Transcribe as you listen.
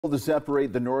To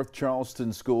separate the North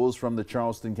Charleston schools from the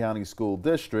Charleston County School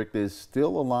District is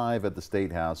still alive at the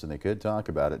State House, and they could talk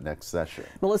about it next session.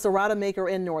 Melissa Rademacher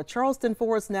in North Charleston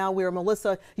for us now, where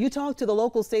Melissa, you talked to the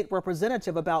local state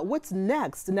representative about what's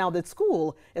next now that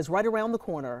school is right around the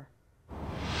corner.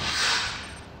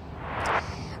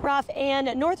 Ralph,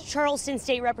 and North Charleston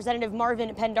State Representative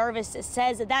Marvin Pendarvis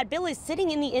says that bill is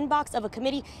sitting in the inbox of a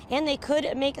committee and they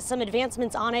could make some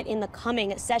advancements on it in the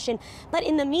coming session. But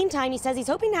in the meantime, he says he's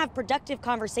hoping to have productive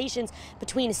conversations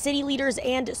between city leaders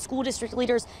and school district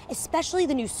leaders, especially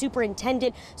the new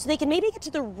superintendent, so they can maybe get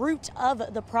to the root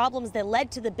of the problems that led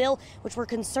to the bill, which were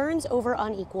concerns over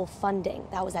unequal funding.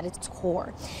 That was at its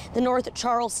core. The North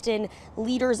Charleston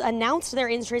leaders announced their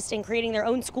interest in creating their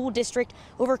own school district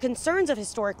over concerns of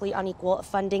historically unequal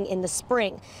funding in the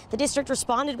spring. The district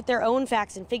responded with their own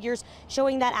facts and figures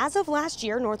showing that as of last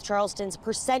year, North Charleston's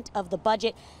percent of the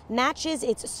budget matches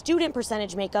its student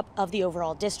percentage makeup of the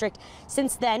overall district.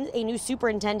 Since then, a new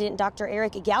superintendent, Dr.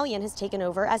 Eric Gallion, has taken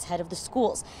over as head of the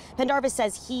schools. Pendarvis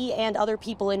says he and other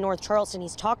people in North Charleston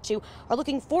he's talked to are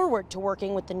looking forward to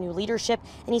working with the new leadership,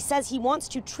 and he says he wants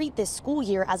to treat this school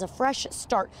year as a fresh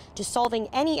start to solving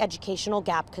any educational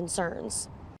gap concerns.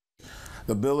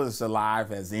 The bill is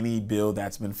alive as any bill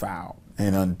that's been filed.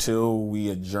 And until we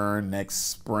adjourn next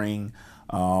spring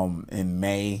in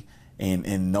May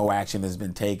and no action has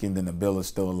been taken, then the bill is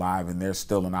still alive and there's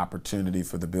still an opportunity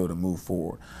for the bill to move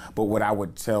forward. But what I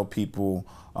would tell people,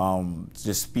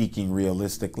 just speaking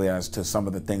realistically as to some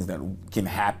of the things that can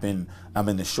happen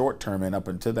in the short term and up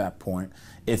until that point,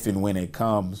 if and when it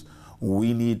comes,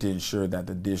 we need to ensure that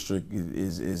the district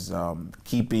is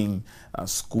keeping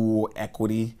school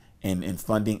equity and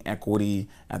funding equity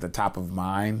at the top of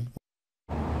mind.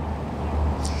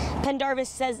 Pendarvis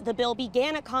says the bill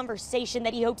began a conversation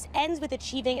that he hopes ends with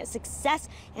achieving success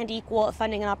and equal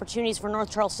funding and opportunities for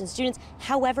North Charleston students,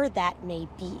 however that may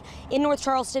be. In North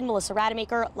Charleston, Melissa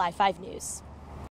Rademacher, Live 5 News.